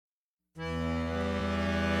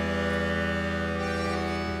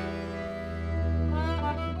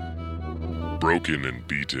Broken and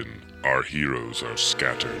beaten, our heroes are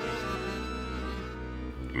scattered.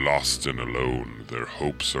 Lost and alone, their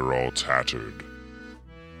hopes are all tattered.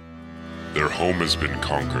 Their home has been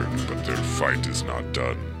conquered, but their fight is not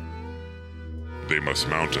done. They must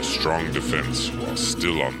mount a strong defense while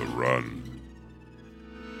still on the run.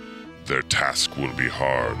 Their task will be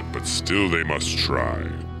hard, but still they must try.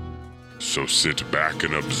 So sit back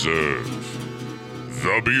and observe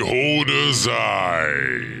the Beholder's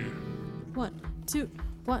Eye. 1, 2,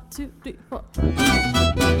 1, 2, 3, 4.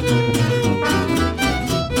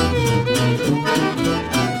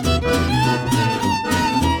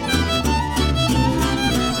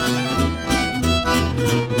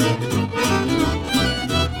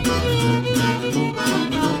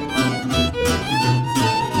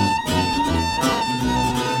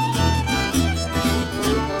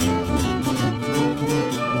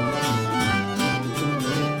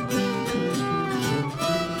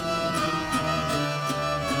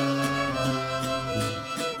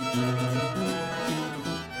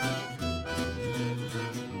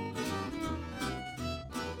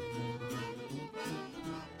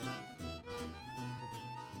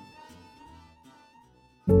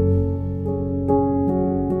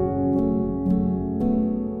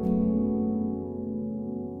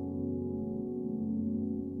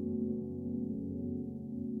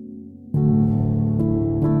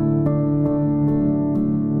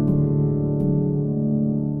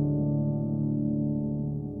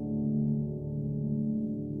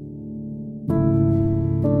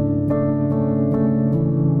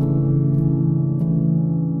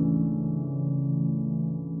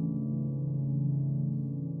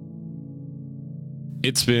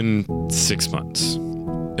 It's been 6 months.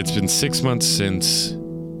 It's been 6 months since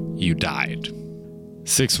you died.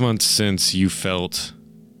 6 months since you felt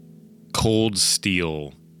cold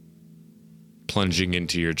steel plunging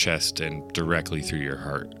into your chest and directly through your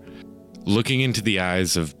heart. Looking into the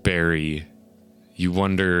eyes of Barry, you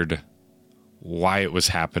wondered why it was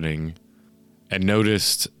happening and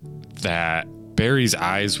noticed that Barry's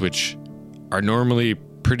eyes, which are normally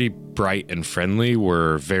pretty bright and friendly,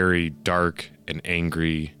 were very dark and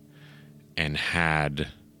angry and had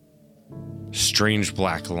strange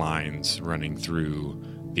black lines running through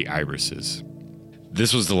the irises.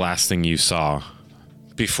 This was the last thing you saw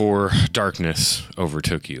before darkness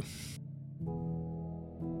overtook you.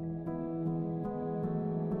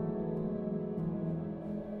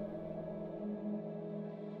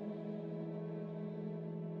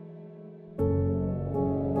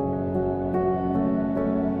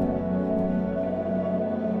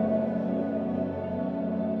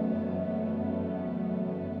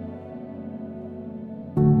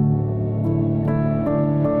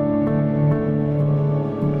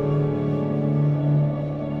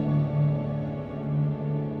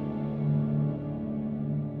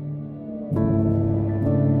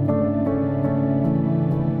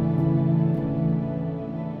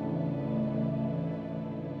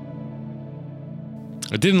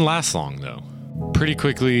 It didn't last long, though. Pretty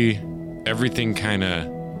quickly, everything kind of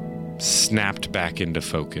snapped back into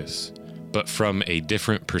focus, but from a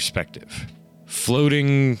different perspective.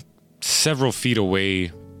 Floating several feet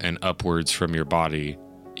away and upwards from your body,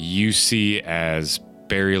 you see as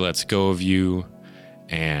Barry lets go of you,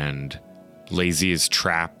 and Lazy is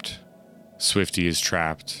trapped, Swifty is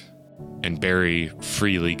trapped, and Barry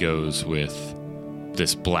freely goes with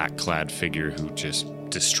this black-clad figure who just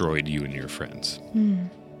destroyed you and your friends.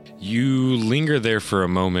 You linger there for a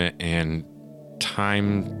moment, and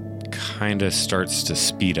time kind of starts to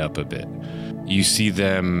speed up a bit. You see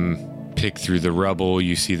them pick through the rubble,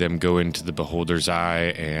 you see them go into the Beholder's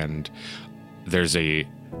Eye, and there's a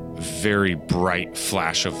very bright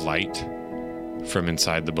flash of light from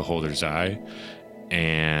inside the Beholder's Eye.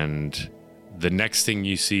 And the next thing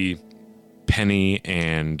you see, Penny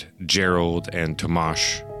and Gerald and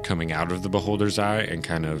Tomash coming out of the Beholder's Eye and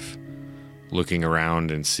kind of looking around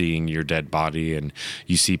and seeing your dead body. And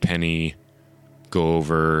you see Penny go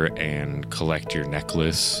over and collect your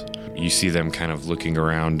necklace. You see them kind of looking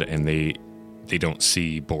around, and they don't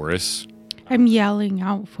see Boris. I'm yelling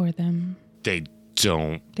out for them. They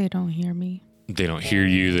don't hear me. They don't hear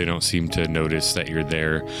you. They don't seem to notice that you're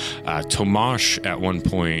there. Tomash at one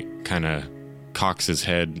point kind of cocks his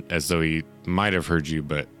head as though he might have heard you,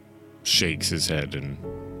 but shakes his head and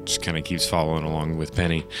just kind of keeps following along with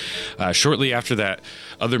Penny. Shortly after that,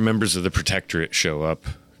 other members of the Protectorate show up.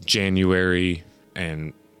 January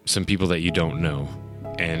and some people that you don't know.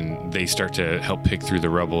 And they start to help pick through the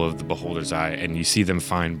rubble of the Beholder's Eye, and you see them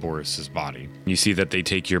find Boris's body. You see that they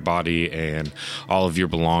take your body and all of your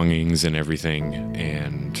belongings and everything,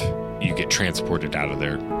 and you get transported out of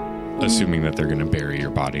there. assuming that they're going to bury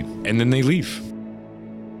your body. And then they leave.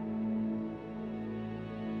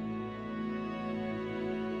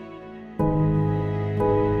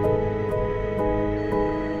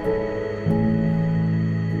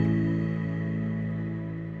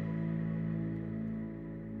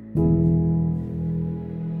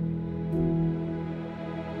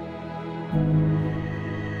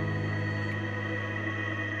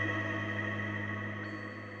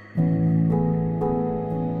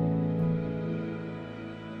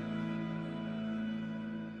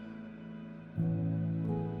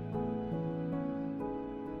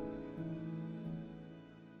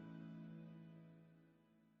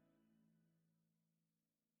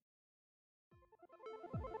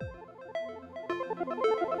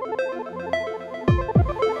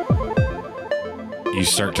 You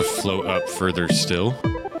start to float up further still,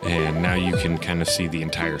 and now you can kind of see the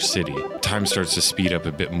entire city. Time starts to speed up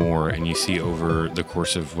a bit more, and you see over the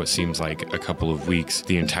course of what seems like a couple of weeks,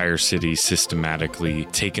 the entire city systematically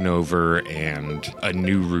taken over and a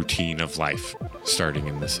new routine of life starting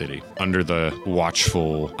in the city under the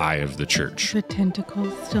watchful eye of the church. The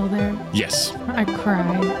tentacles still there? Yes. I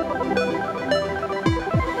cry.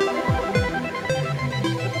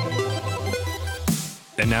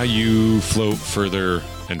 And now you float further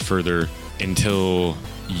and further until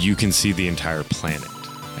you can see the entire planet.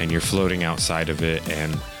 And you're floating outside of it.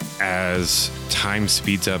 And as time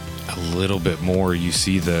speeds up a little bit more, you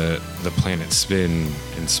see the planet spin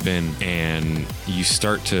and spin. And you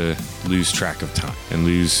start to lose track of time and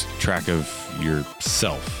lose track of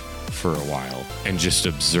yourself for a while and just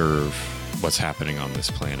observe what's happening on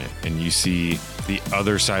this planet. And you see the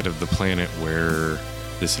other side of the planet where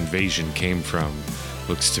this invasion came from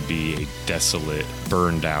looks to be a desolate,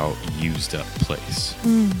 burned out, used up place.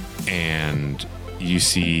 And you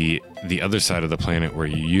see the other side of the planet where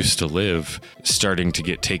you used to live starting to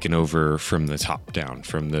get taken over from the top down,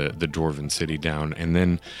 from the dwarven city down. And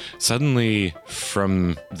then suddenly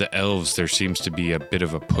from the elves, there seems to be a bit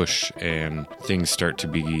of a push and things start to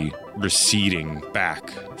be receding back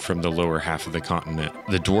from the lower half of the continent.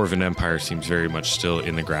 The dwarven empire seems very much still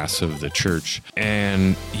in the grasp of the church.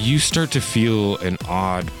 And you start to feel an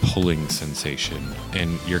odd pulling sensation,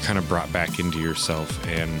 and you're kind of brought back into yourself.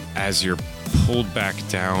 And as you're pulled back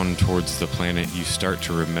down towards the planet, you start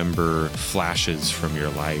to remember flashes from your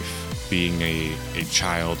life. Being a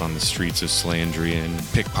child on the streets of Slandrian,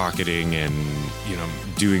 pickpocketing and,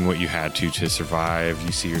 doing what you had to survive.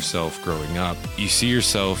 You see yourself growing up. You see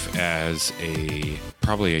yourself as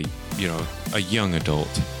probably a young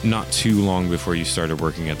adult, not too long before you started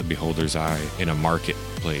working at the Beholder's Eye in a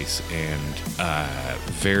marketplace, and a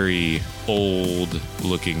very old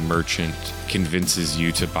looking merchant convinces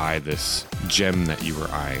you to buy this gem that you were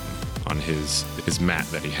eyeing on his mat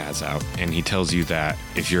that he has out. And he tells you that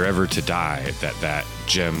if you're ever to die, that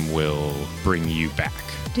gem will bring you back.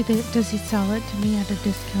 Does he sell it to me at a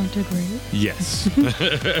discounted rate? Yes.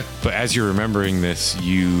 But as you're remembering this,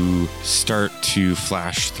 you start to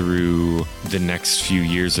flash through the next few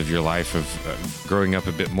years of your life of growing up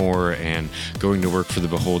a bit more and going to work for the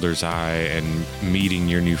Beholder's Eye and meeting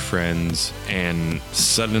your new friends. And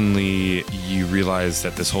suddenly you realize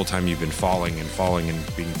that this whole time you've been falling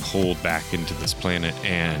and being pulled back into this planet,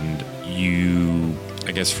 and you,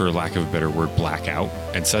 I guess for lack of a better word, black out.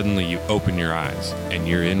 And suddenly you open your eyes and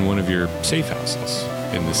you're in one of your safe houses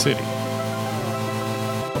in the city.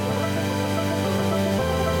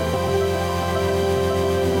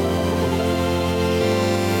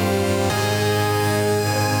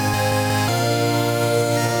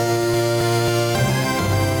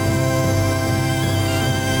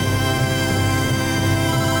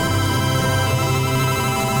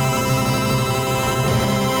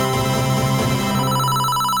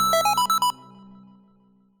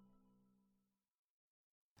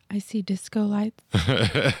 I see disco lights.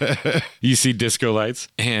 You see disco lights.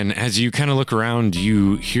 And as you kind of look around,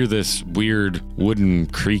 you hear this weird wooden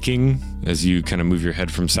creaking as you kind of move your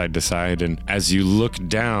head from side to side. And as you look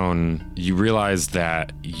down, you realize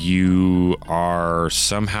that you are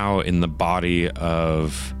somehow in the body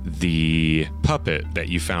of the puppet that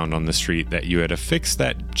you found on the street that you had affixed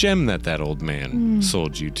that gem that old man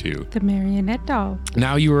sold you to. The marionette doll.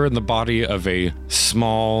 Now you are in the body of a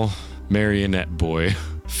small marionette boy.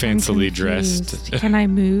 Fancily dressed. Can I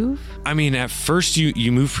move? I mean, at first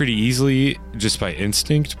you move pretty easily just by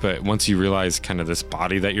instinct, but once you realize kind of this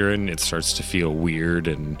body that you're in, it starts to feel weird,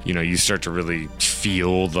 and you start to really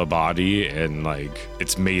feel the body, and like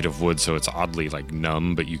it's made of wood, so it's oddly like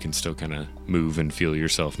numb, but you can still kind of move and feel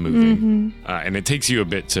yourself moving. And it takes you a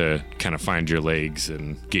bit to kind of find your legs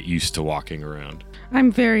and get used to walking around.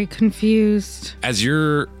 I'm very confused. As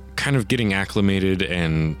you're kind of getting acclimated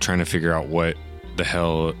and trying to figure out what the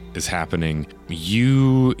hell is happening,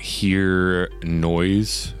 you hear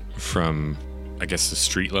noise from, I guess, the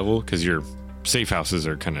street level, because your safe houses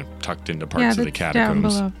are kind of tucked into parts of the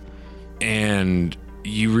catacombs. Down below. And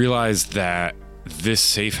you realize that this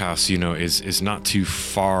safe house, is not too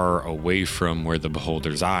far away from where the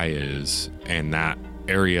Beholder's Eye is. And that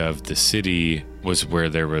area of the city was where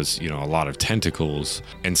there was, a lot of tentacles.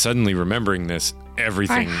 And suddenly remembering this,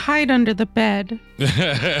 everything... I hide under the bed.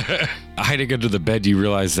 Hiding under the bed, you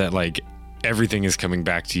realize that, everything is coming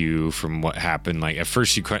back to you from what happened. At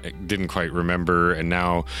first you didn't quite remember, and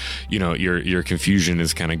now, your confusion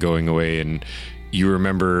is kind of going away, and you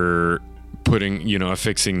remember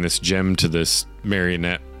affixing this gem to this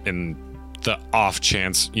marionette, and the off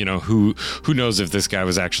chance, who knows if this guy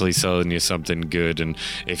was actually selling you something good, and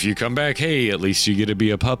if you come back, hey, at least you get to be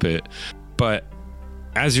a puppet. But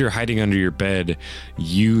as you're hiding under your bed,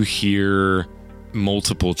 you hear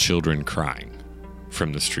multiple children crying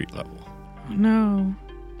from the street level. No.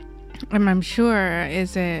 I'm sure,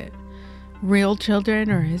 is it real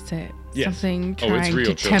children or is it something trying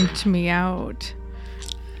to tempt me out?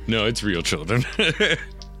 No, it's real children.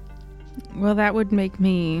 Well, that would make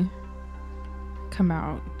me come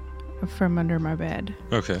out from under my bed.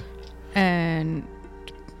 Okay. And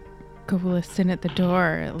go listen at the door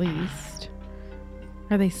at least.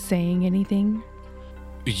 Are they saying anything?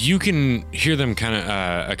 You can hear them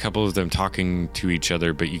a couple of them talking to each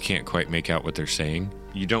other, but you can't quite make out what they're saying.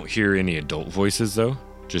 You don't hear any adult voices though,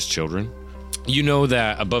 just children. You know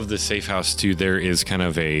that above the safe house too, there is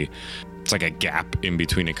it's like a gap in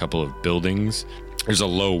between a couple of buildings. There's a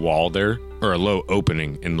low wall there, or a low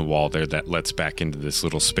opening in the wall there that lets back into this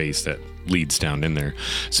little space that leads down in there.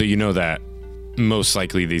 So you know that most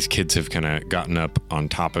likely these kids have kind of gotten up on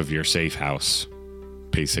top of your safe house,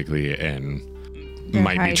 basically, and they're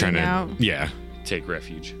might be trying to out. Take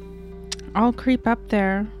refuge. I'll creep up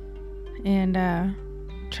there and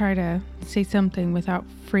try to say something without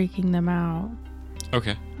freaking them out.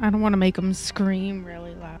 Okay. I don't want to make them scream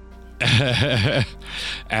really loud.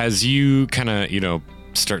 As you kind of,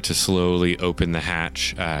 start to slowly open the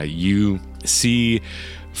hatch, you see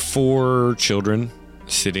 4 children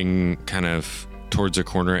sitting kind of towards a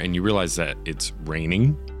corner, and you realize that it's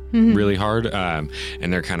raining really hard, and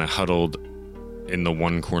they're kind of huddled in the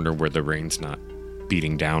one corner where the rain's not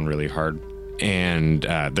beating down really hard, and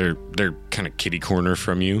they're kind of kitty corner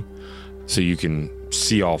from you, so you can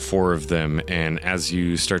see all 4 of them. And as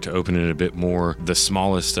you start to open it a bit more, the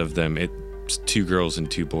smallest of them, it's 2 girls and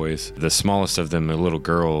 2 boys. The smallest of them, a little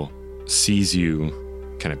girl, sees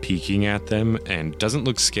you kind of peeking at them and doesn't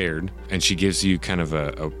look scared, and she gives you kind of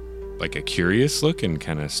a curious look and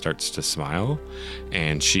kind of starts to smile,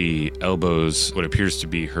 and she elbows what appears to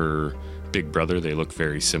be her big brother. They look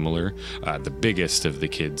very similar. The biggest of the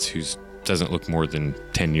kids, who doesn't look more than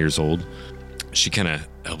 10 years old, she kind of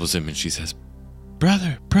elbows him and she says,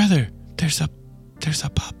 brother, there's a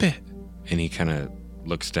puppet. And he kind of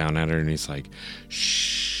looks down at her and he's like,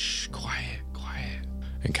 shh, quiet,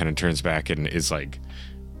 and kind of turns back, and is like,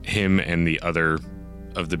 him and the other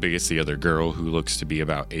of the biggest, the other girl, who looks to be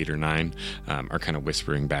about 8 or 9, are kind of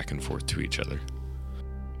whispering back and forth to each other.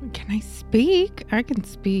 Can I speak? I can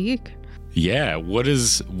speak. Yeah, what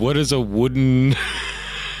is a wooden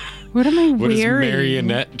What am I what wearing? does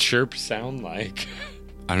marionette Chirp sound like?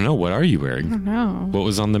 I don't know. What are you wearing? I don't know. What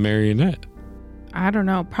was on the marionette? I don't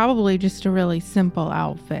know. Probably just a really simple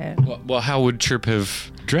outfit. Well, how would Chirp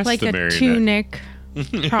have dressed Like the a marionette? tunic,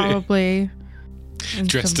 probably. And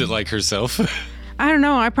Dressed it like herself? I don't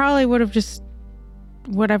know. I probably would have just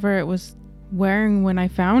whatever it was wearing when I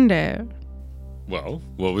found it. Well,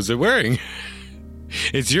 what was it wearing?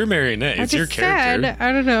 It's your marionette. It's your character. Said,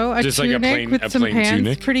 I don't know. A Just like tunic with some pants.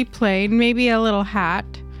 tunic? Pretty plain. Maybe a little hat.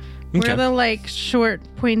 Okay. Wear the short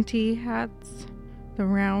pointy hats. The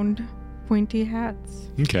round pointy hats.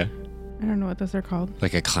 Okay. I don't know what those are called.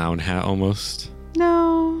 Like a clown hat almost?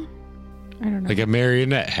 No. I don't know. Like a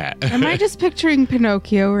marionette hat. Am I just picturing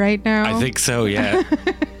Pinocchio right now? I think so, yeah.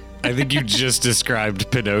 I think you just described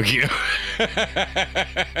Pinocchio.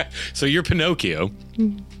 So you're Pinocchio.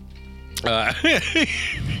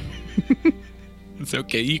 It's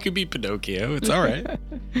okay. You can be Pinocchio. It's all right.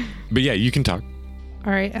 But yeah, you can talk.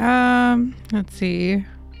 All right. Let's see.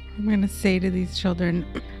 I'm going to say to these children,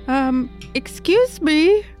 excuse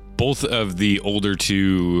me. Both of the older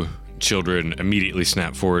 2 children immediately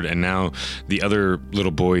snap forward, and now the other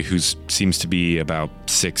little boy, who seems to be about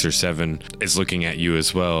 6 or 7, is looking at you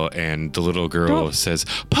as well, and the little girl says,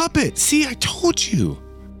 "Puppet, see, I told you."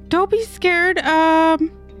 Don't be scared.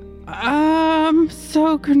 I'm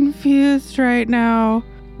so confused right now.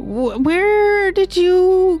 Where did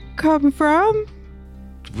you come from?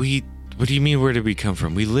 What do you mean, where did we come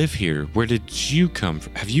from? We live here. Where did you come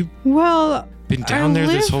from? Have you been down there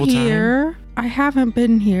this whole time? I haven't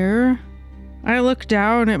been here. I look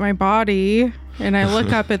down at my body and I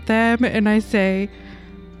look up at them and I say,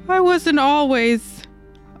 I wasn't always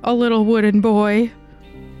a little wooden boy.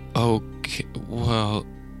 Okay, well,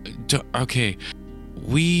 okay.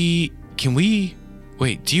 Wait,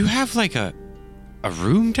 do you have like a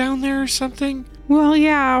room down there or something? Well,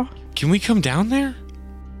 yeah. Can we come down there?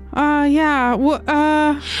 Yeah.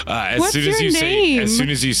 As soon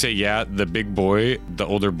as you say yeah, the big boy, the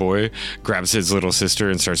older boy, grabs his little sister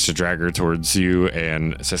and starts to drag her towards you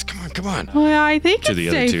and says, come on. Well, I think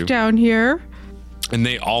it's safe down here. And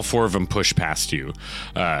all four of them push past you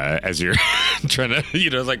as you're trying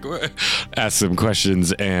to, ask them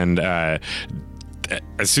questions. And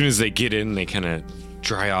as soon as they get in, they kind of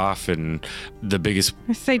dry off. And the biggest...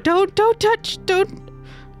 I say, don't touch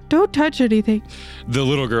anything. The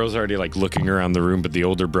little girl's already looking around the room, but the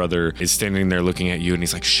older brother is standing there looking at you, and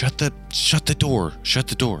he's like, shut the door. Shut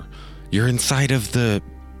the door. You're inside of the...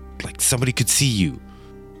 somebody could see you.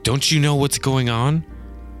 Don't you know what's going on?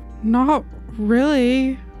 Not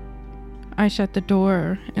really. I shut the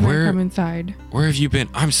door and I come inside. Where have you been?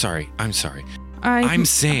 I'm sorry. I'm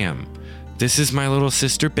Sam. This is my little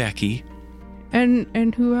sister Becky.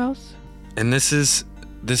 And who else? And this is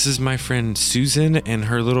my friend Susan and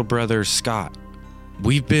her little brother Scott.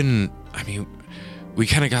 We kind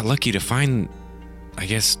of got lucky to find, I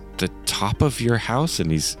guess, the top of your house.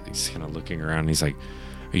 And he's kind of looking around and he's like,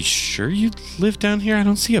 are you sure you live down here? I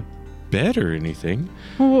don't see a bed or anything.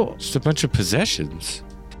 Well, just a bunch of possessions.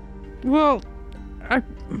 Well,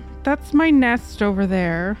 that's my nest over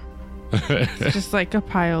there. It's just like a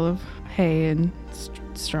pile of hay and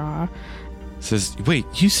straw. Says, wait,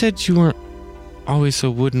 you said you weren't always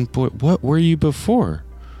a wooden boy. What were you before?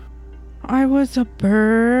 I was a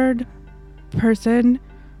bird person,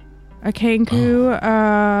 a kangaroo.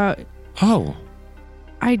 I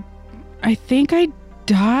think I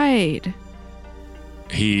died.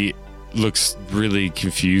 He looks really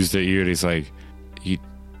confused at you and he's like, you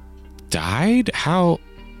died? How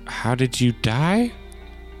did you die?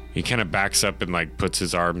 He kind of backs up and puts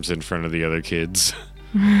his arms in front of the other kids.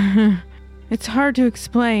 It's hard to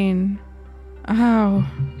explain.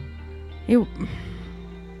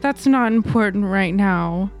 That's not important right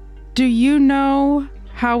now. Do you know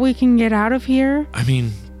how we can get out of here? I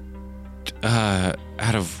mean, out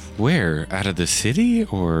of where? Out of the city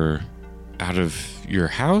or out of your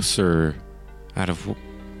house or out of...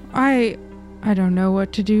 I don't know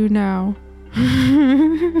what to do now.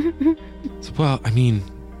 Well, I mean,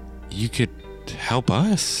 you could help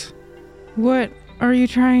us. What are you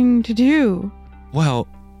trying to do? Well,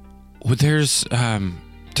 there's a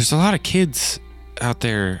lot of kids out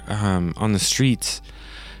there on the streets,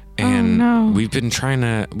 and we've been trying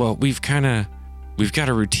to. Well, we've got a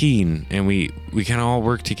routine, and we kind of all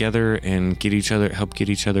work together and help get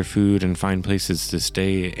each other food and find places to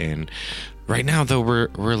stay. And right now, though, we're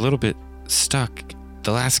a little bit stuck.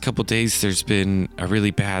 The last couple days, there's been a really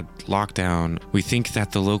bad lockdown. We think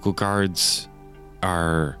that the local guards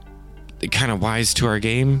are kind of wise to our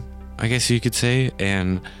game, I guess you could say,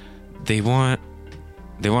 and they want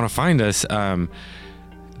to find us.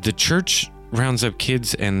 The church rounds up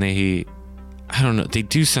kids and they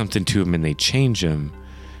do something to them and they change them,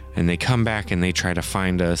 and they come back and they try to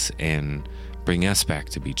find us and bring us back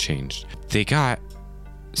to be changed. They got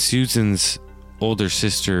Susan's older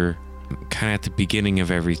sister kind of at the beginning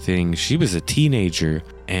of everything. She was a teenager,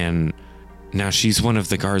 and now she's one of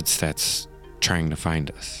the guards that's trying to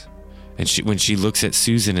find us. And when she looks at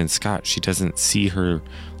Susan and Scott, she doesn't see her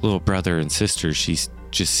little brother and sister. She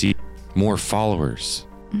just sees more followers.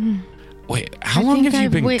 Wait, how long have you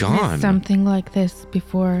been gone? I've witnessed something like this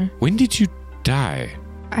before. When did you die?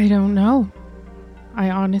 I don't know. I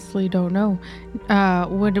honestly don't know.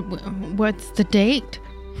 What's the date?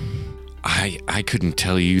 I couldn't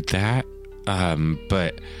tell you that,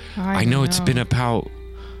 but I know it's been about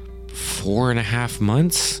 4.5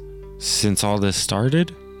 months since all this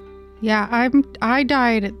started. Yeah, I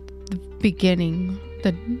died at the beginning,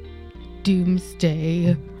 the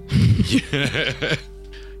doomsday.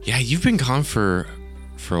 Yeah, you've been gone for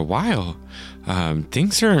a while.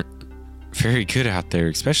 Things aren't very good out there,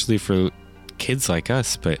 especially for kids like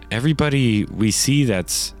us. But everybody we see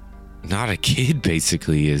that's not a kid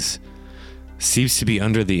basically seems to be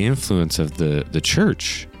under the influence of the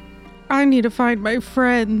church. I need to find my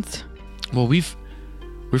friends. Well, we've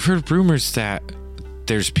heard rumors that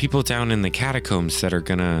there's people down in the catacombs that are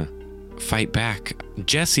gonna fight back.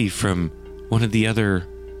 Jesse from one of the other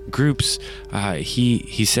groups,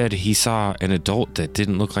 he said he saw an adult that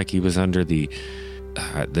didn't look like he was under the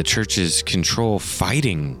church's control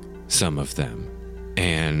fighting some of them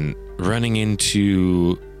and running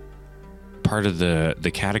into part of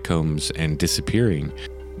the catacombs and disappearing.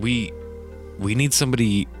 We need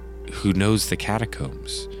somebody who knows the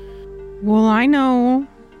catacombs. Well, I know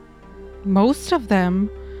most of them.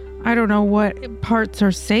 I don't know what parts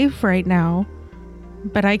are safe right now,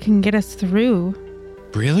 but I can get us through.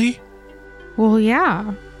 Really? Well,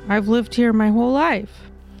 yeah. I've lived here my whole life.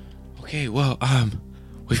 Okay, well,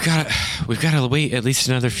 we've got to wait at least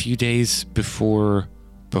another few days before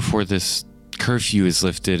this curfew is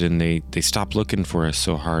lifted and they stop looking for us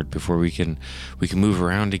so hard before we can move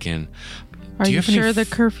around again. Are you sure the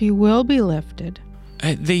curfew will be lifted?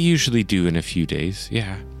 They usually do in a few days,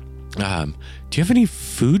 yeah. Do you have any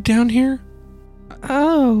food down here?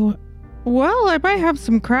 Oh, well, I might have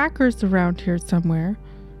some crackers around here somewhere.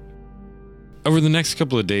 Over the next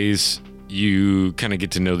couple of days, you kind of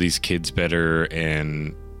get to know these kids better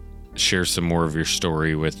and share some more of your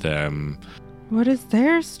story with them. What is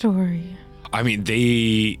their story? I mean,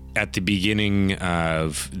 they, at the beginning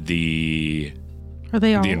of the... Are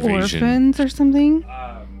they all orphans or something?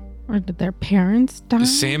 Or did their parents die?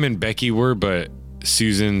 Sam and Becky were, but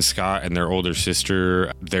Susan, Scott, and their older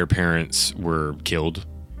sister, their parents were killed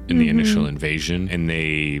in the initial invasion, and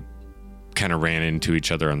they kind of ran into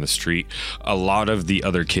each other on the street. A lot of the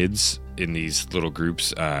other kids in these little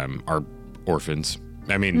groups are orphans.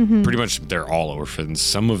 I mean, pretty much they're all orphans.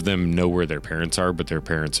 Some of them know where their parents are, but their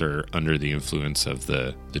parents are under the influence of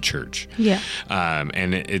the church. Yeah.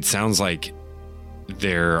 And it sounds like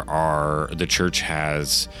the church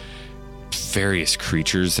has various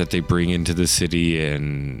creatures that they bring into the city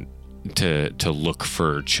and to look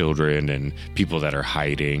for children and people that are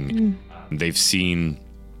hiding. They've seen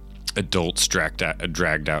adults dragged out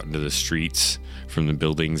into the streets from the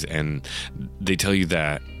buildings, and they tell you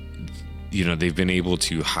that, you know, they've been able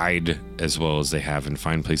to hide as well as they have and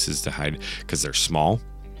find places to hide because they're small.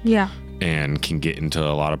 Yeah. And can get into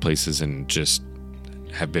a lot of places and just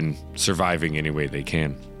have been surviving any way they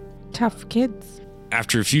can. Tough kids.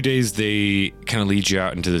 After a few days, they kind of lead you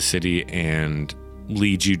out into the city and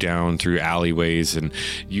lead you down through alleyways, and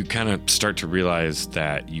you kind of start to realize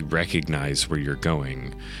that you recognize where you're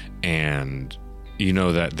going, and you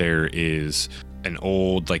know that there is an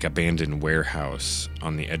old, like, abandoned warehouse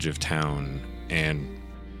on the edge of town. And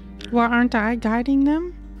well, aren't I guiding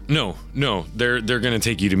them? No, they're gonna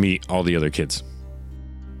take you to meet all the other kids.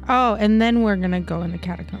 Oh, and then we're gonna go in the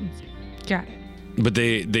catacombs. Got it. But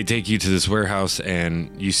they take you to this warehouse,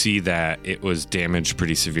 and you see that it was damaged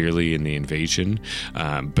pretty severely in the invasion.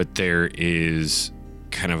 But there is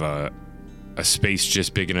kind of a space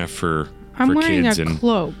just big enough for I'm wearing kids. a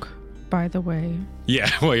cloak, by the way. Yeah,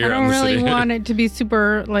 well, you're I on don't the really city. want it to be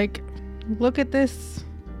super, like, look at this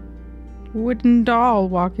wooden doll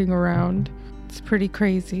walking around. It's pretty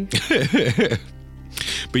crazy.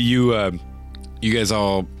 But you guys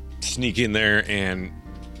all sneak in there, and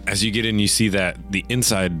as you get in, you see that the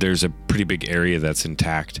inside, there's a pretty big area that's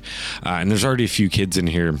intact. And there's already a few kids in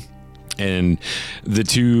here. And the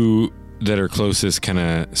two that are closest kind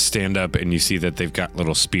of stand up, and you see that they've got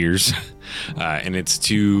little spears. And it's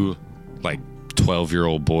two, like,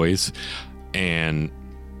 12-year-old boys. And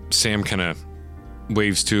Sam kind of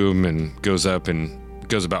waves to him and goes up and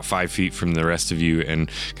goes about 5 feet from the rest of you and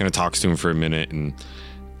kind of talks to him for a minute and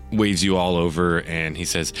waves you all over, and he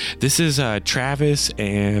says, "This is Travis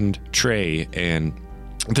and Trey, and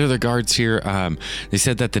they're the guards here. They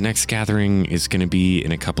said that the next gathering is going to be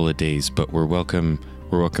in a couple of days, but we're welcome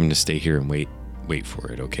to stay here and wait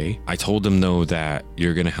for it, okay? I told them, though, that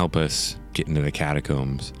you're going to help us get into the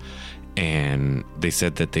catacombs, and they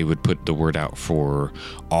said that they would put the word out for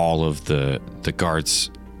all of the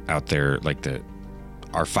guards out there, like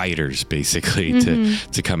our fighters, basically,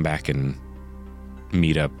 to come back and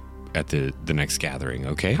meet up at the next gathering,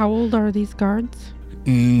 okay? How old are these guards?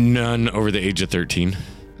 None over the age of 13.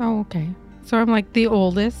 Oh, okay. So I'm like the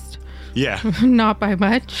oldest. Yeah. Not by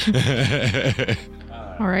much.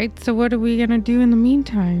 All right. So what are we going to do in the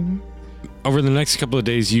meantime? Over the next couple of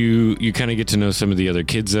days, you kind of get to know some of the other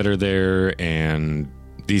kids that are there, and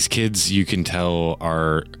these kids, you can tell,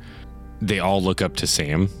 they all look up to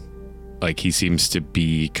Sam. Like, he seems to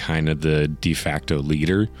be kind of the de facto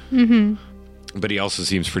leader. But he also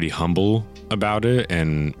seems pretty humble about it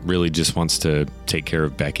and really just wants to take care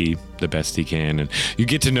of Becky the best he can. And you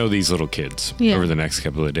get to know these little kids over the next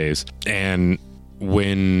couple of days. And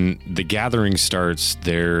when the gathering starts,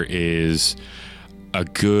 there is a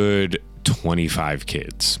good 25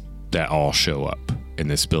 kids that all show up. in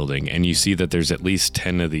this building, and you see that there's at least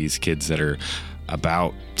 10 of these kids that are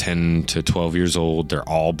about 10 to 12 years old. They're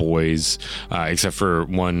all boys, except for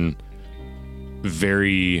one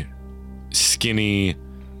very skinny,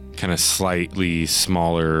 kind of slightly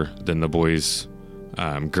smaller than the boys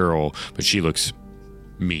girl, but she looks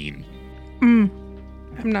mean. I'm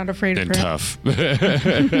not afraid of and her. Tough.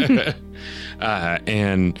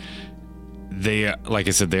 And they, like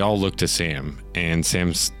I said, they all look to Sam, and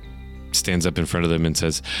Sam stands up in front of them and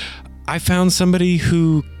says, I found somebody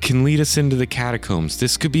who can lead us into the catacombs.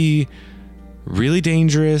 This could be really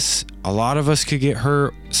dangerous. A lot of us could get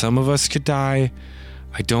hurt. Some of us could die.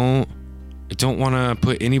 I don't want to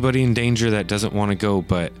put anybody in danger that doesn't want to go,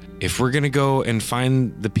 but if we're going to go and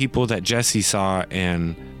find the people that Jesse saw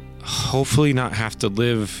and hopefully not have to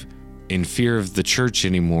live in fear of the church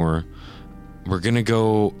anymore, we're going to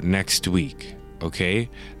go next week. Okay,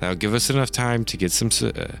 that'll give us enough time to get some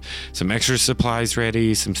extra supplies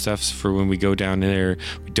ready, some stuff for when we go down there.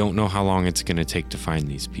 We don't know how long it's going to take to find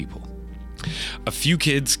these people. A few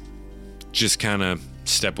kids just kind of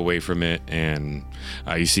step away from it, and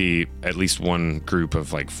you see at least one group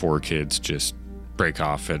of like 4 kids just break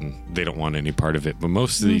off, and they don't want any part of it. But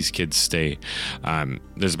most of these kids stay.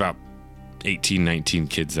 There's about 18, 19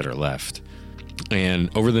 kids that are left. And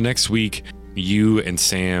over the next week, you and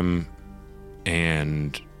Sam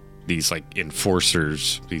and these like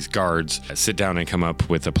enforcers, these guards, sit down and come up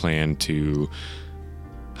with a plan to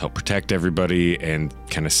help protect everybody and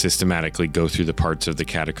kind of systematically go through the parts of the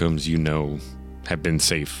catacombs you know have been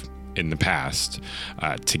safe in the past,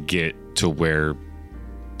 to get to where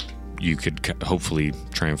you could hopefully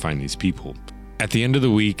try and find these people. At the end of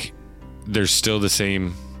the week, there's still the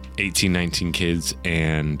same 18, 19 kids,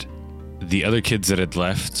 and the other kids that had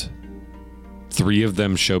left, 3 of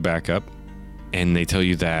them show back up. And they tell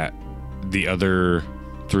you that the other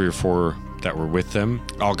 3 or 4 that were with them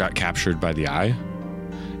all got captured by the Eye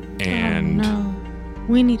and no,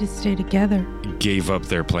 we need to stay together. Gave up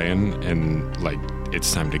their plan, and like,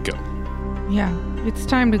 it's time to go. Yeah, it's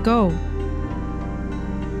time to go.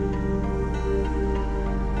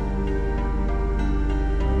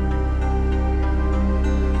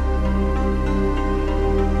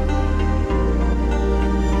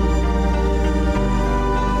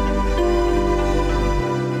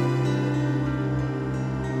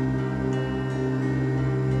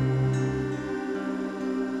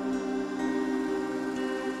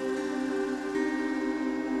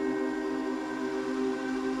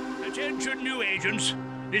 Attention, new agents.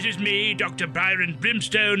 This is me, Dr. Byron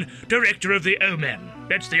Brimstone, Director of the Omen.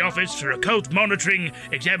 That's the Office for Occult Monitoring,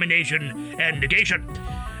 Examination, and Negation.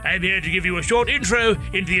 I'm here to give you a short intro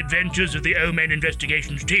into the adventures of the Omen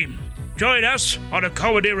Investigations team. Join us on a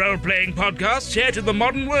comedy role-playing podcast set in the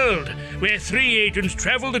modern world, where 3 agents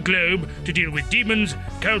travel the globe to deal with demons,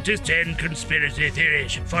 cultists, and conspiracy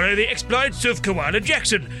theories. Follow the exploits of Koala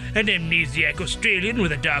Jackson, an amnesiac Australian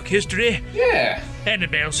with a dark history. Yeah.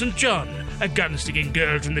 Annabelle St. John, a gun-sticking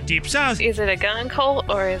girl from the deep south. Is it a gun cult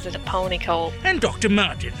or is it a pony cult? And Dr.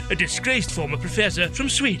 Martin, a disgraced former professor from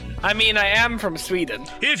Sweden. I mean, I am from Sweden.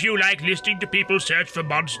 If you like listening to people search for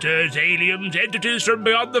monsters, aliens, entities from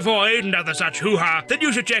beyond the void, and other such hoo-ha, then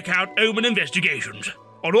you should check out Omen Investigations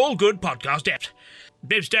on all good podcast apps.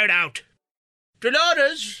 Brimstone out.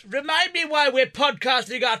 Dolores, remind me why we're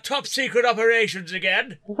podcasting our top-secret operations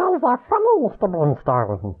again. Those are funny, Mr.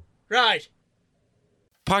 Brimstone. Right.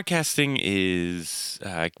 Podcasting is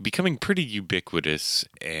becoming pretty ubiquitous,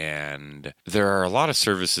 and there are a lot of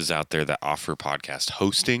services out there that offer podcast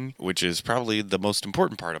hosting, which is probably the most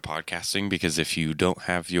important part of podcasting, because if you don't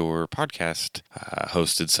have your podcast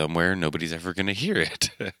hosted somewhere, nobody's ever going to hear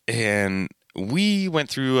it. And we went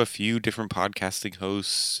through a few different podcasting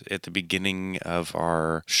hosts at the beginning of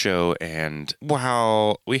our show, and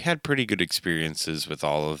while we had pretty good experiences with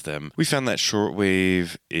all of them, we found that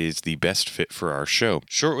Shortwave is the best fit for our show.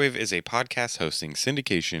 Shortwave is a podcast hosting,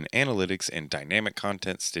 syndication, analytics, and dynamic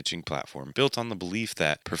content stitching platform built on the belief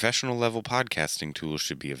that professional level podcasting tools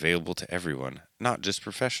should be available to everyone, not just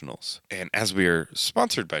professionals. And as we are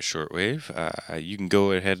sponsored by Shortwave, you can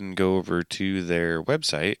go ahead and go over to their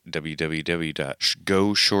website, www.goshortwave.com,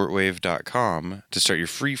 to start your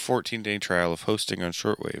free 14-day trial of hosting on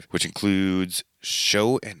Shortwave, which includes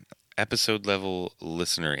show and episode level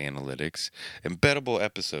listener analytics, embeddable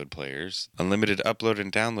episode players, unlimited upload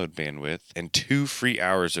and download bandwidth, and 2 free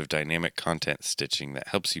hours of dynamic content stitching that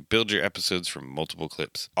helps you build your episodes from multiple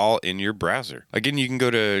clips, all in your browser. Again, you can go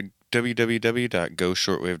to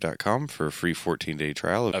www.goshortwave.com for a free 14-day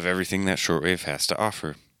trial of everything that Shortwave has to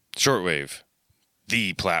offer. Shortwave,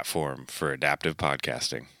 the platform for adaptive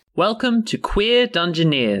podcasting. Welcome to Queer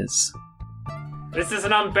Dungeoneers. This is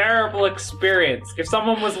an unbearable experience. If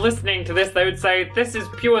someone was listening to this, they would say, this is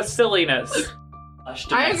pure silliness.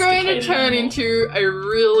 I'm going to turn into a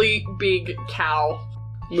really big cow.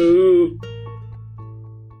 Moo.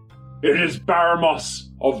 It is Baramos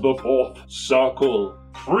of the Fourth Circle.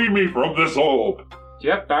 Free me from this orb. Do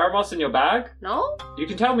you have Baramos in your bag? No? You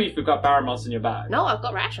can tell me if you've got Baramos in your bag. No, I've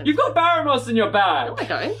got rations. You've got Baramos in your bag! No, I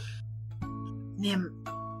don't. Nim,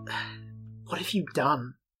 what have you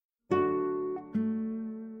done?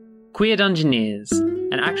 Queer Dungeoneers,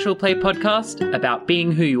 an actual play podcast about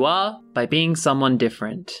being who you are by being someone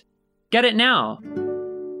different. Get it now!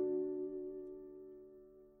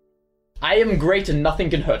 I am great and nothing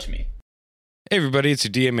can hurt me. Hey everybody, it's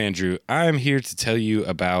your DM Andrew. I'm here to tell you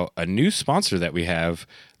about a new sponsor that we have,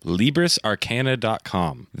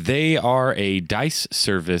 LibrisArcana.com. They are a dice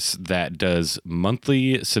service that does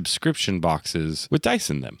monthly subscription boxes with dice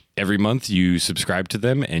in them. Every month you subscribe to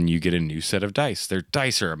them and you get a new set of dice. Their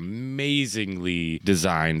dice are amazingly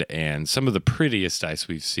designed and some of the prettiest dice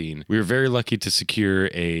we've seen. We were very lucky to secure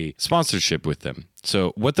a sponsorship with them.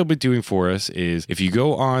 So what they'll be doing for us is if you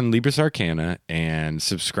go on Libris Arcana and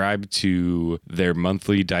subscribe to their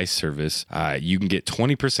monthly dice service, you can get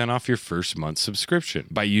 20% off your first month subscription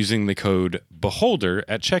by using the code BEHOLDER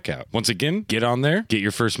at checkout. Once again, get on there, get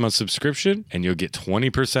your first month subscription, and you'll get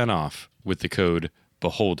 20% off with the code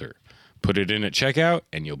BEHOLDER. Put it in at checkout,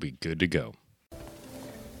 and you'll be good to go.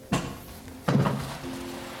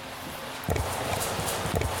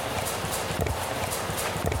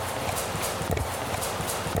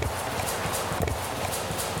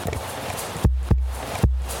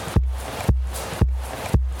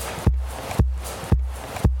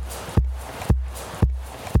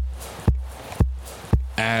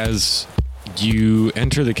 As you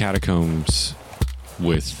enter the catacombs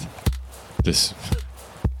with this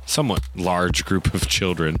somewhat large group of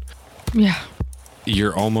children,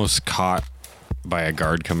 you're almost caught by a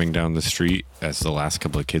guard coming down the street as the last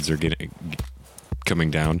couple of kids are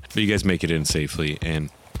coming down. But you guys make it in safely, and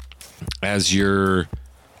as your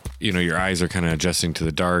eyes are kind of adjusting to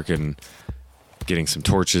the dark and getting some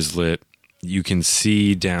torches lit, you can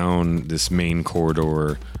see down this main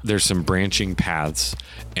corridor, there's some branching paths,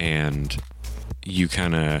 and you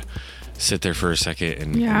kind of sit there for a second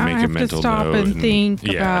and make a mental note. I have to stop and think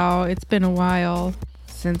about, it's been a while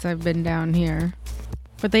since I've been down here.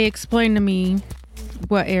 But they explained to me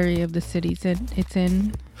what area of the city it's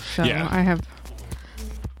in, so I have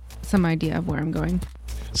some idea of where I'm going.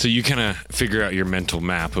 So you kind of figure out your mental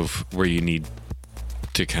map of where you need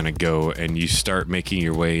to kind of go, and you start making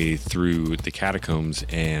your way through the catacombs,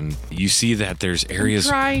 and you see that there's areas.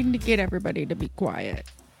 I'm trying to get everybody to be quiet.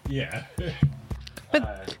 Yeah.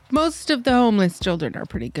 But most of the homeless children are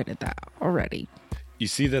pretty good at that already. You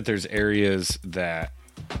see that there's areas that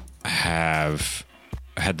have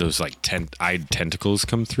had those like eyed tentacles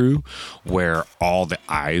come through where all the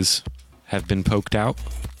eyes have been poked out.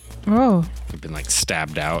 Oh. They've been like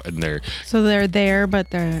stabbed out, and So they're there,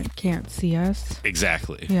 but they can't see us.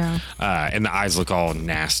 Exactly. Yeah. And the eyes look all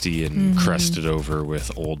nasty and crusted over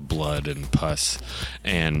with old blood and pus.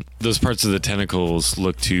 And those parts of the tentacles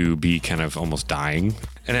look to be kind of almost dying.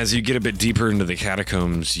 And as you get a bit deeper into the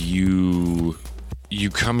catacombs, you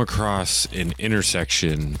come across an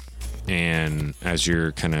intersection, and as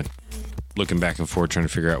you're kind of looking back and forth trying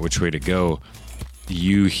to figure out which way to go,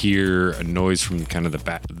 you hear a noise from kind of the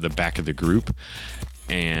back of the group,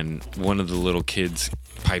 and one of the little kids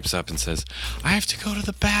pipes up and says, "I have to go to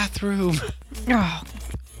the bathroom." Oh.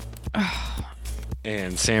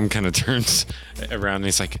 And Sam kind of turns around and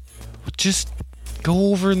he's like, well, "Just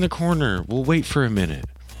go over in the corner. We'll wait for a minute."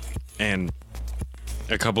 And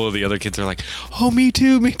a couple of the other kids are like, "Oh, me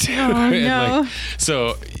too, me too." Oh, no.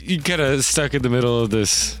 So you kind of stuck in the middle of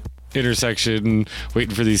this intersection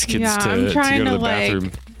waiting for these kids to go to the bathroom.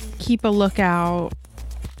 Keep a lookout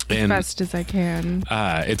as best as I can.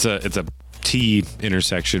 It's a T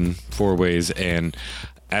intersection, 4 ways, and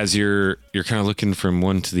as you're kind of looking from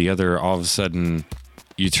one to the other, all of a sudden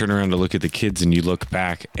you turn around to look at the kids, and you look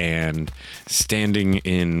back, and standing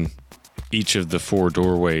in each of the 4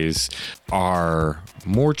 doorways are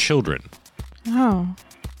more children. Oh.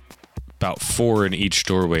 About 4 in each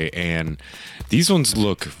doorway, and these ones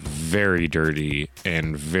look very dirty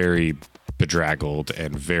and very bedraggled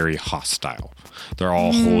and very hostile. They're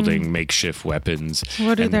all holding makeshift weapons.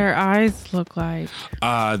 What do their eyes look like?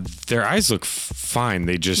 Their eyes look fine.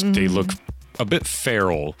 They look a bit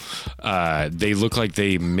feral. They look like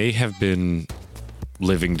they may have been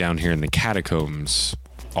living down here in the catacombs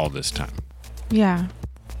all this time. Yeah.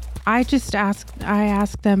 I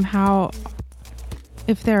asked them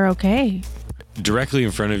if they're okay. Directly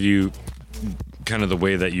in front of you, kind of the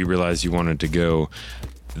way that you realize you wanted to go,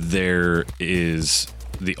 there is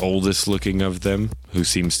the oldest looking of them, who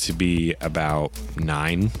seems to be about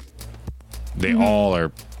 9. They all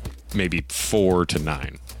are maybe 4 to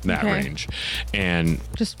 9, that range. And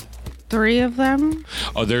just 3 of them?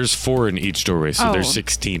 Oh, there's 4 in each doorway, so there's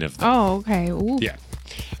 16 of them. Oh, okay. Ooh. Yeah.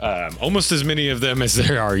 Almost as many of them as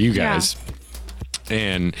there are you guys. Yeah.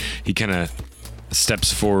 And he kind of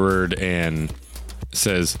steps forward and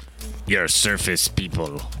says, "You're surface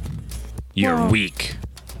people. You're weak.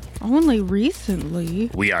 Only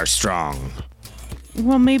recently. We are strong.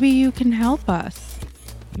 Well, maybe you can help us."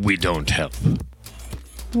 We don't help.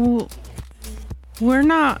 Well, we're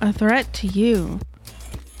not a threat to you.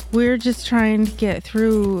 We're just trying to get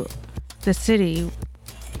through the city.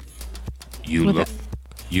 You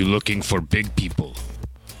looking for big people?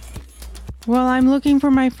 Well, I'm looking for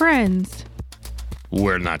my friends.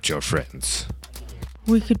 We're not your friends.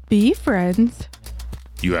 We could be friends.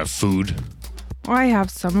 You have food? I have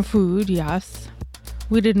some food, yes.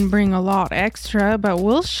 We didn't bring a lot extra, but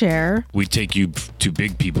we'll share. We take you to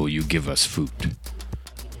big people, you give us food.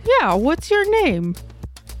 Yeah, what's your name?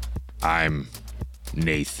 I'm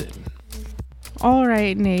Nathan. All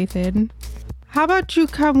right, Nathan. How about you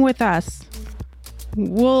come with us?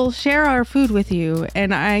 We'll share our food with you,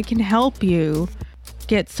 and I can help you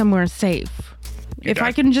get somewhere safe. If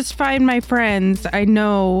I can just find my friends, I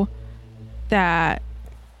know that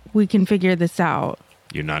we can figure this out.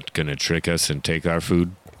 You're not gonna trick us and take our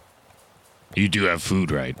food? You do have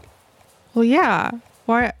food, right? Well, yeah.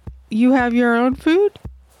 Why? You have your own food?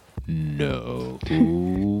 No.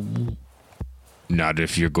 Not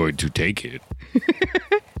if you're going to take it.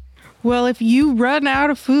 Well, if you run out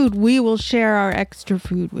of food, we will share our extra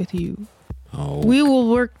food with you. Oh. We will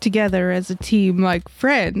work together as a team like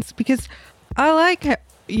friends, because I like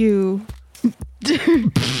you,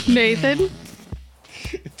 Nathan.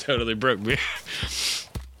 It totally broke me.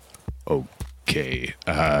 Okay.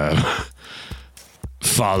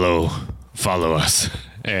 Follow us.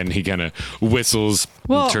 And he kind of whistles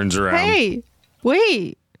and turns around. Hey,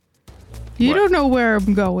 wait. You don't know where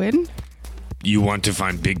I'm going. You want to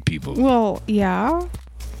find big people? Well, yeah.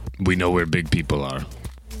 We know where big people are.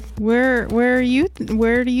 Where do you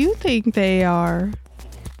think they are?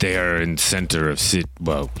 They are in center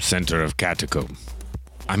of catacomb.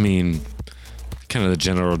 I mean, kind of the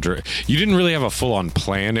general you didn't really have a full-on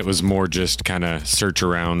plan. It was more just kind of search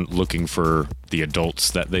around looking for the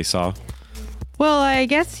adults that they saw. Well, I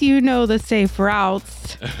guess you know the safe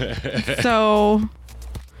routes. So,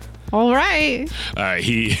 all right.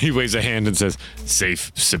 He waves a hand and says,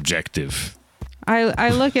 "Safe, subjective." I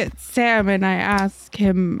look at Sam and I ask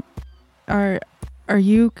him, "Are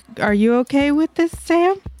you okay with this,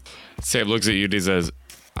 Sam?" Sam looks at you and he says,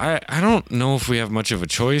 I don't know if we have much of a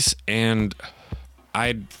choice, and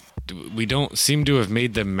we don't seem to have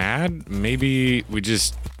made them mad. Maybe we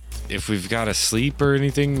just, if we've got to sleep or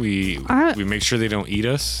anything, we make sure they don't eat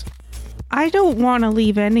us. I don't want to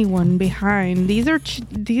leave anyone behind. These are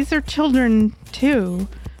children too,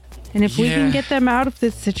 and if we can get them out of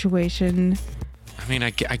this situation. I mean, I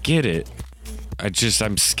get it.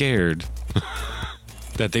 I'm scared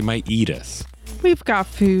that they might eat us. We've got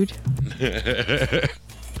food.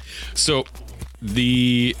 So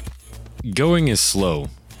the going is slow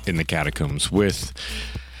in the catacombs with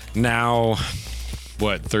now,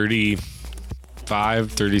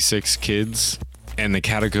 35, 36 kids, and the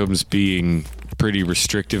catacombs being pretty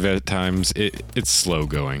restrictive at times. It's slow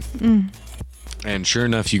going. And sure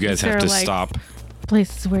enough, you guys have to stop.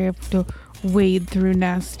 Places where you have to wade through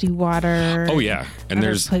nasty water. Oh yeah, and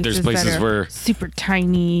there's places where super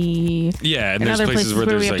tiny. Yeah, and there's other places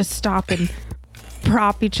where we have to stop and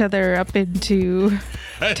prop each other up into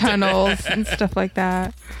tunnels and stuff like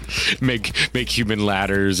that. Make human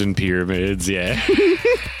ladders and pyramids. Yeah.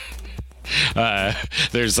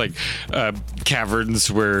 There's caverns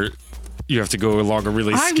where you have to go along a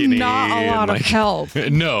really skinny. I'm not a lot of help.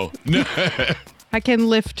 No. I can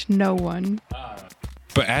lift no one.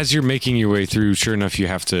 But as you're making your way through, sure enough, you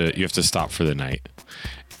have to stop for the night,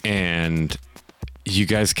 and you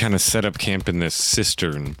guys kind of set up camp in this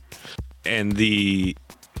cistern, and the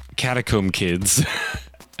catacomb kids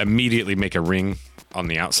immediately make a ring on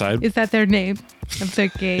the outside. Is that their name of the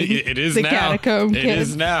game? It is the now. Catacomb It kids.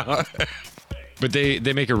 is now. But they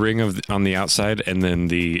make a ring on the outside, and then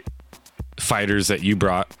the fighters that you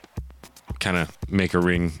brought kind of make a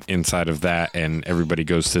ring inside of that, and everybody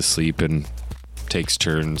goes to sleep and takes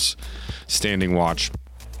turns standing watch.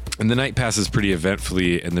 And the night passes pretty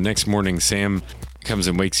eventfully, and the next morning Sam comes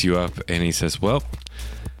and wakes you up, and he says, "Well,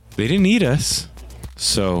 they didn't eat us,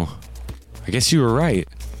 so I guess you were right."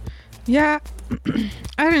 Yeah,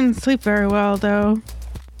 I didn't sleep very well, though.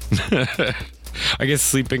 I guess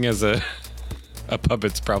sleeping as a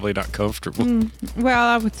puppet's probably not comfortable. Well,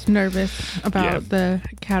 I was nervous about the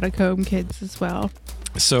catacomb kids as well.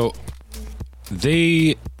 So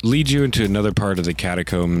they lead you into another part of the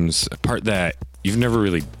catacombs, a part that you've never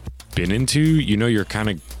really been into. You know, you're kind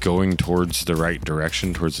of going towards the right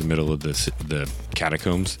direction, towards the middle of the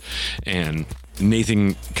catacombs. And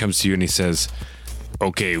Nathan comes to you and he says,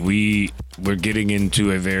 okay, we're getting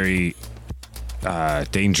into a very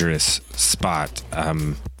dangerous spot.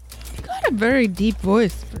 You got a very deep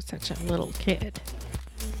voice for such a little kid.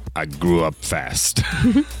 I grew up fast.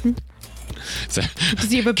 So, does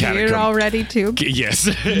he have a beard already too? Yes.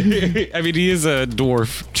 I mean, he is a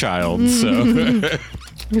dwarf child, so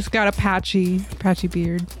he's got a patchy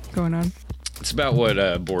beard going on. It's about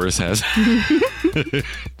what Boris has.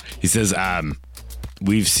 He says,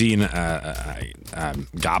 we've seen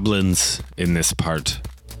goblins in this part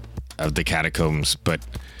of the catacombs, but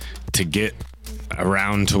to get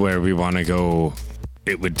around to where we want to go,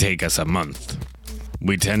 it would take us a month.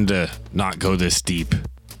 We tend to not go this deep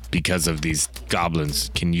because of these goblins.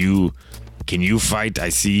 Can you fight? I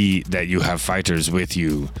see that you have fighters with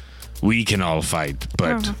you. We can all fight,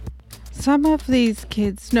 but some of these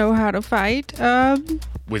kids know how to fight.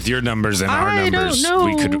 With your numbers and our numbers,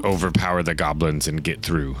 we could overpower the goblins and get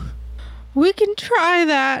through. We can try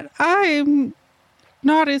that. I'm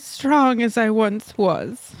not as strong as I once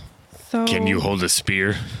was. So can you hold a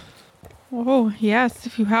spear? Oh, yes.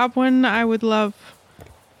 If you have one, I would love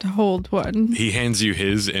to hold one. He hands you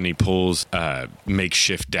his and he pulls a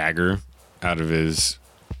makeshift dagger out of his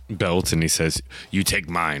belt and he says, you take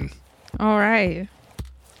mine. All right.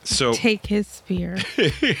 So take his spear.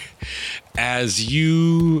 As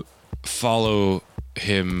you follow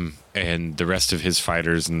him and the rest of his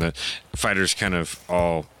fighters, and the fighters kind of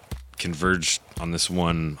all converge on this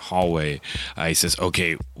one hallway, he says,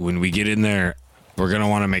 okay, when we get in there, we're going to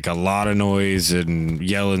want to make a lot of noise and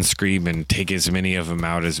yell and scream and take as many of them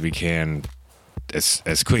out as we can,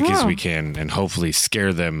 as quick as we can, and hopefully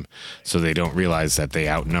scare them so they don't realize that they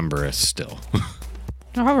outnumber us still.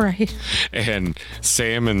 All right. And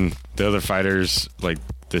Sam and the other fighters, like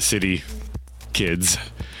the city kids,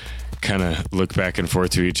 kind of look back and forth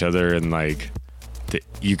to each other, and like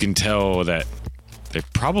you can tell that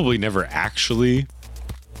they've probably never actually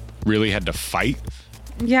really had to fight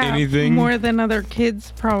anything. More than other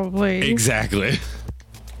kids, probably. Exactly.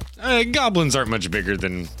 Goblins aren't much bigger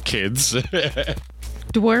than kids.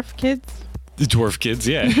 Dwarf kids? The dwarf kids,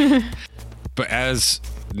 yeah. But as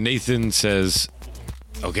Nathan says,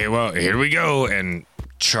 okay, well, here we go, and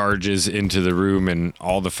charges into the room, and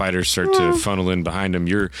all the fighters start to funnel in behind him.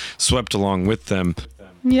 You're swept along with them.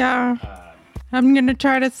 Yeah. I'm going to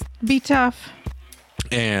try to be tough.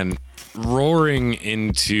 And roaring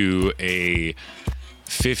into a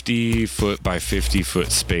 50-foot by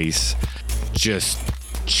 50-foot space, just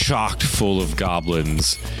chocked full of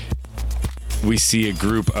goblins, we see a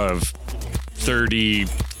group of 30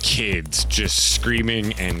 kids just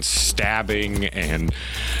screaming and stabbing, and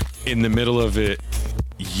in the middle of it,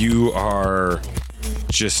 you are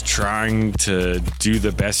just trying to do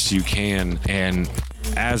the best you can. And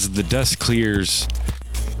as the dust clears,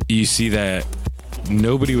 you see that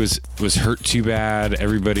nobody was hurt too bad.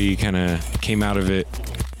 Everybody kind of came out of it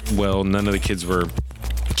well. None of the kids were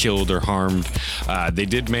killed or harmed. They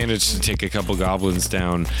did manage to take a couple goblins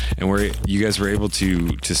down, and you guys were able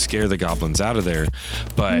to scare the goblins out of there,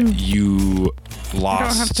 but you lost. I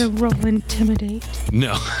don't have to roll intimidate.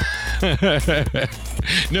 No.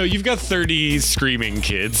 No, you've got 30 screaming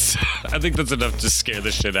kids. I think that's enough to scare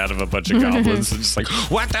the shit out of a bunch of goblins. It's just like,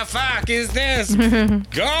 what the fuck is this?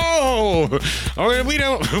 Go! Oh,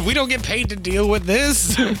 we don't get paid to deal with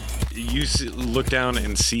this. You look down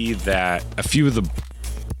and see that a few of the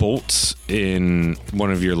bolts in one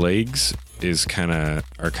of your legs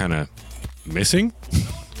are kind of missing.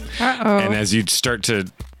 Uh-oh. And as you start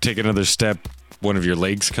to take another step, one of your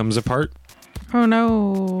legs comes apart. Oh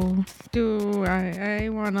no. Do I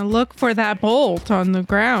want to look for that bolt on the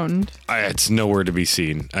ground? It's nowhere to be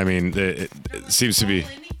seen. I mean, it seems to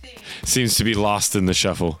be lost in the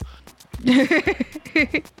shuffle.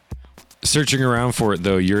 Searching around for it,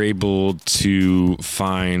 though, you're able to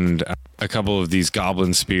find a couple of these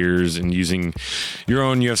goblin spears, and using your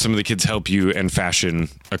own, you have some of the kids help you and fashion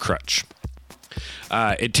a crutch.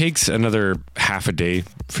 It takes another half a day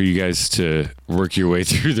for you guys to work your way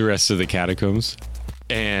through the rest of the catacombs.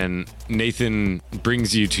 And Nathan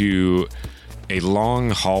brings you to a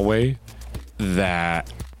long hallway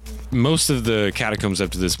that most of the catacombs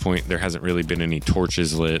up to this point, there hasn't really been any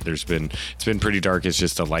torches lit. It's been pretty dark. It's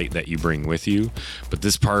just a light that you bring with you. But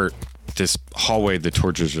this hallway, the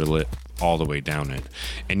torches are lit all the way down it.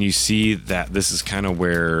 And you see that this is kind of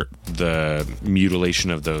where the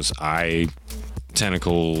mutilation of those eye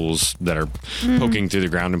tentacles that are poking through the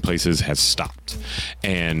ground in places has stopped.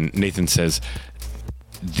 And Nathan says,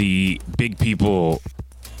 the big people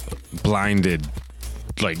blinded,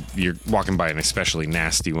 like you're walking by an especially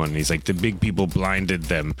nasty one. And he's like, the big people blinded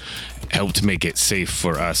them, helped make it safe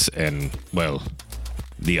for us and, well,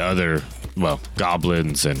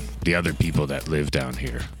 goblins and the other people that live down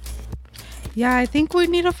here. Yeah, I think we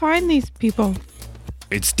need to find these people.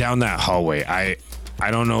 It's down that hallway.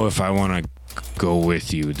 I don't know if I want to go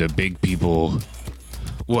with you. The big people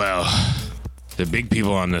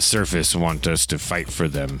on the surface want us to fight for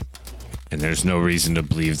them. And there's no reason to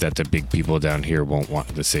believe that the big people down here won't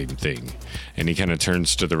want the same thing. And he kind of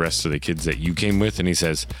turns to the rest of the kids that you came with and he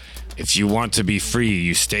says, if you want to be free,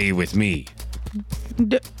 you stay with me.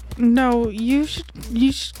 No, you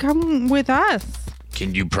should come with us.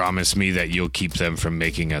 Can you promise me that you'll keep them from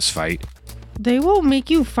making us fight? They won't make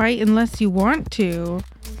you fight unless you want to.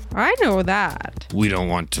 I know that. We don't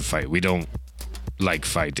want to fight. We don't like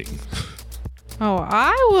fighting. Oh,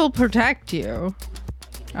 I will protect you.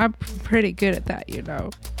 I'm pretty good at that, you know.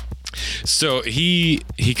 So he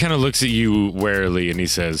kind of looks at you warily and he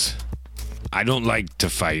says, I don't like to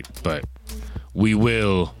fight, but we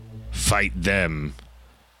will fight them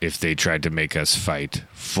if they tried to make us fight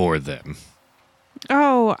for them.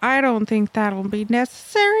 Oh, I don't think that'll be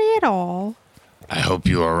necessary at all. I hope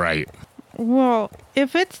you are right. Well,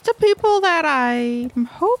 if it's the people that I'm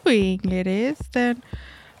hoping it is, then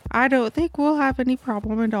I don't think we'll have any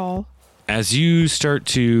problem at all. As you start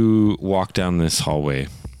to walk down this hallway,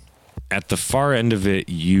 at the far end of it,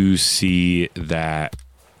 you see that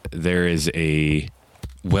there is a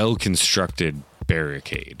well-constructed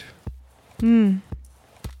barricade.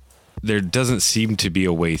 There doesn't seem to be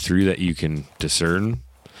a way through that you can discern.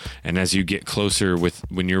 And as you get closer,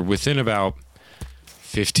 when you're within about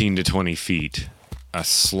 15 to 20 feet, a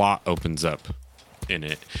slot opens up in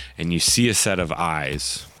it, and you see a set of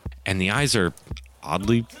eyes. And the eyes are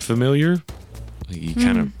oddly familiar. You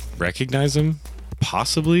kind of recognize them,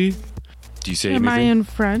 possibly. Do you say anything? Am I in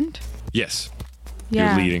front? Yes.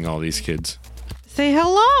 Yeah. You're leading all these kids. Say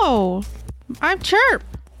hello. I'm Chirp.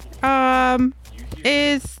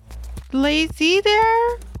 Is Lazy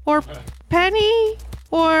there? Or Penny?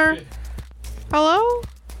 Or hello?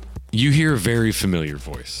 You hear a very familiar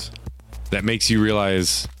voice that makes you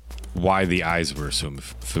realize why the eyes were so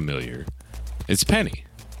familiar. It's Penny.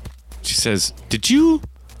 She says, Did you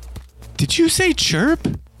say Chirp?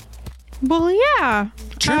 Well, yeah.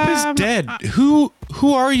 Chirp is dead. Who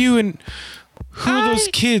are you and who are those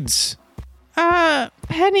kids?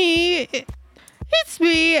 Penny, it's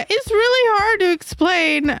me. It's really hard to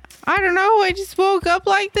explain. I don't know. I just woke up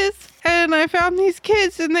like this and I found these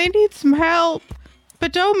kids and they need some help.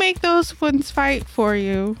 But don't make those ones fight for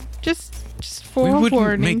you. Just forewarning. We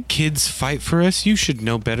wouldn't make kids fight for us. You should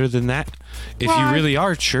know better than that. If you really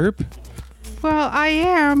are Chirp. Well, I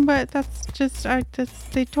am, but that's just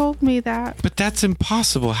they told me that. But that's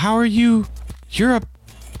impossible. How are you? You're a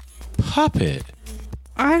puppet.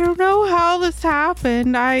 I don't know how this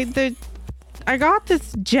happened. I got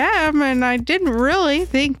this gem and I didn't really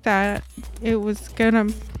think that it was gonna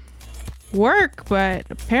work, but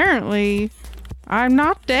apparently I'm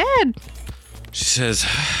not dead. She says,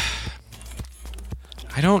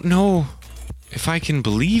 I don't know if I can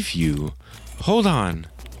believe you. Hold on.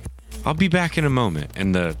 I'll be back in a moment.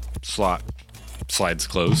 And the slot slides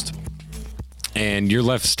closed. And you're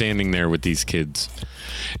left standing there with these kids.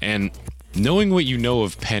 And knowing what you know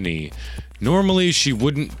of Penny, normally she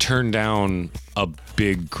wouldn't turn down a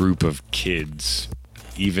big group of kids,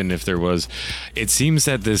 even if there was. It seems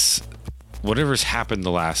that whatever's happened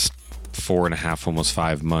the last 4.5, almost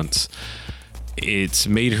 5 months, it's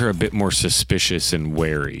made her a bit more suspicious and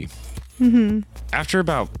wary. After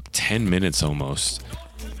about 10 minutes almost,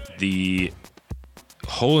 the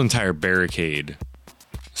whole entire barricade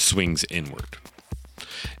swings inward.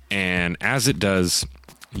 And as it does,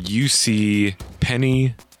 you see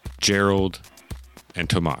Penny, Gerald, and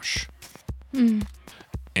Tomash.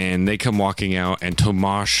 And they come walking out, and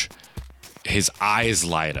Tomash, his eyes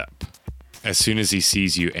light up as soon as he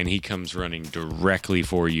sees you, and he comes running directly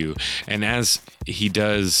for you. And as he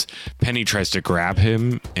does, Penny tries to grab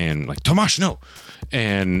him and like, Tomash, no.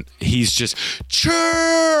 And he's just,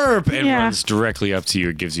 Chirp! And runs directly up to you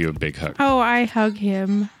and gives you a big hug. Oh, I hug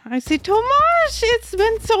him. I say, Tomash, it's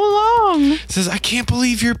been so long. Says, I can't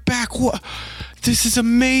believe you're back. What? this is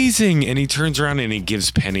amazing. And he turns around and he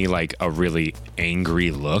gives Penny like a really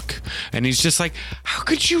angry look. And he's just like, how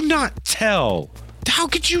could you not tell? How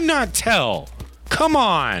could you not tell? Come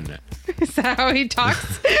on. Is that how he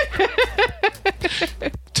talks?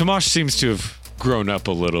 Tomash seems to have grown up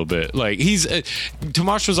a little bit. Like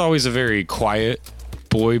Tomash was always a very quiet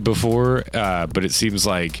boy before, but it seems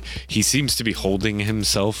like he seems to be holding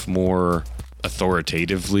himself more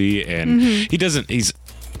authoritatively, and he's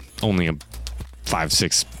only a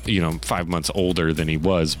 5 months older than he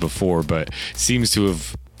was before, but seems to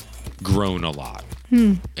have grown a lot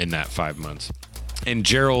in that 5 months. And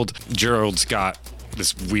Gerald's got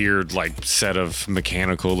this weird like set of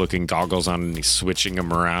mechanical looking goggles on, and he's switching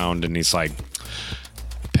them around, and he's like,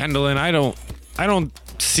 Pendleton, I don't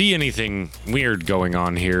see anything weird going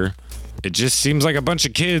on here. It just seems like a bunch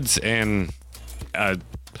of kids, and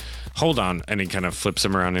hold on. And he kind of flips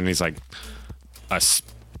him around, and he's like, a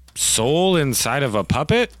soul inside of a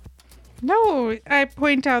puppet? No, I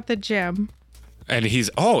point out the gem. And he's,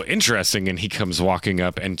 oh, interesting. And he comes walking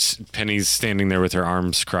up, and Penny's standing there with her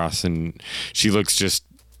arms crossed, and she looks just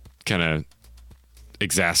kind of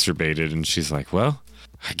exacerbated. And she's like, well,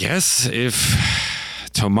 I guess if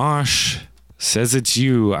Tomash says it's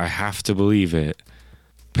you, I have to believe it.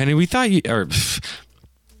 Penny,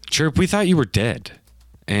 Chirp, we thought you were dead.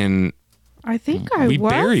 And I think I we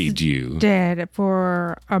was buried you. Dead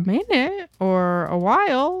for a minute or a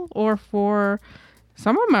while or for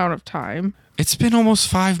some amount of time. It's been almost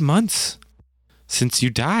 5 months since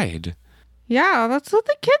you died. Yeah, that's what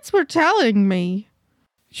the kids were telling me.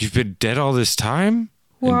 You've been dead all this time?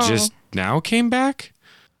 Well, and just now came back?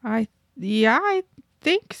 I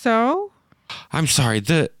think so. I'm sorry.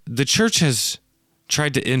 The church has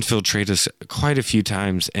tried to infiltrate us quite a few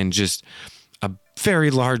times, and just a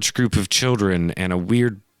very large group of children and a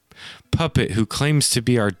weird puppet who claims to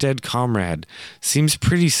be our dead comrade seems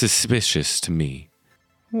pretty suspicious to me.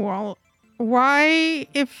 Well, why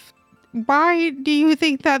do you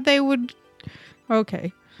think that they would?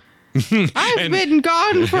 Okay. I've been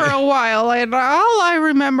gone for a while, and all I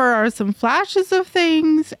remember are some flashes of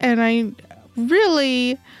things, and I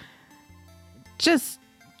really just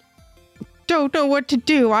don't know what to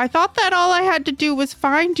do. I thought that all I had to do was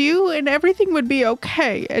find you and everything would be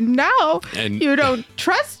okay. And now you don't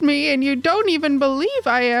trust me, and you don't even believe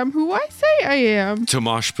I am who I say I am.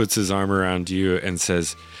 Tomash puts his arm around you and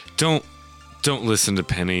says, Don't listen to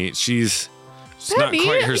Penny. She's not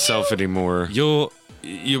quite herself anymore. You'll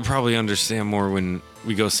probably understand more when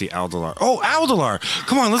we go see Aldalar. Oh, Aldalar!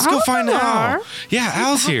 Come on, let's go find Al. Yeah,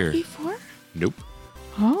 Al's here. Before? Nope.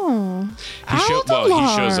 Oh, he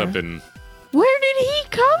shows up in. Where did he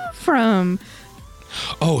come from?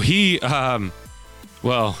 Oh, he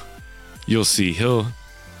well, you'll see. He'll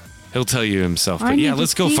tell you himself. But yeah,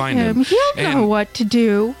 let's go find him. He'll know what to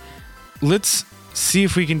do. Let's see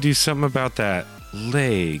if we can do something about that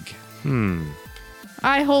leg.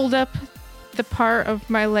 I hold up the part of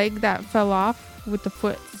my leg that fell off with the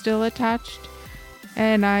foot still attached,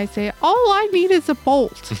 and I say, all I need is a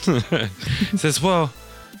bolt. Says, well,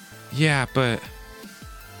 yeah, but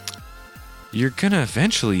you're gonna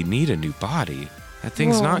eventually need a new body. That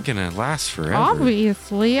thing's not gonna last forever.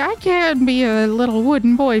 Obviously, I can't be a little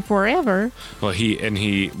wooden boy forever. Well,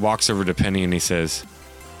 he walks over to Penny and he says,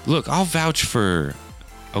 look, I'll vouch for her,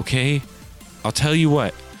 okay? I'll tell you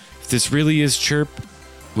what, if this really is Chirp,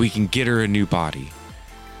 we can get her a new body.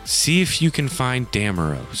 See if you can find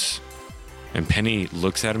Damaros. And Penny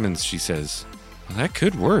looks at him and she says, well, that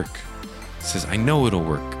could work. Says, I know it'll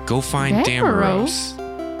work. Go find Damaros.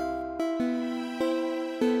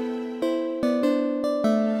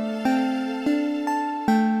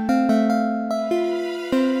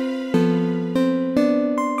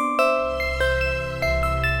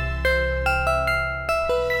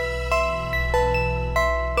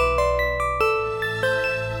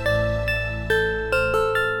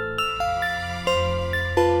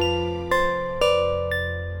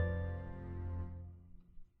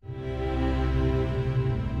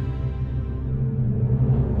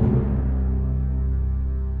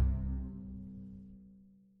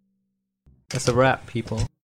 That's a wrap, people.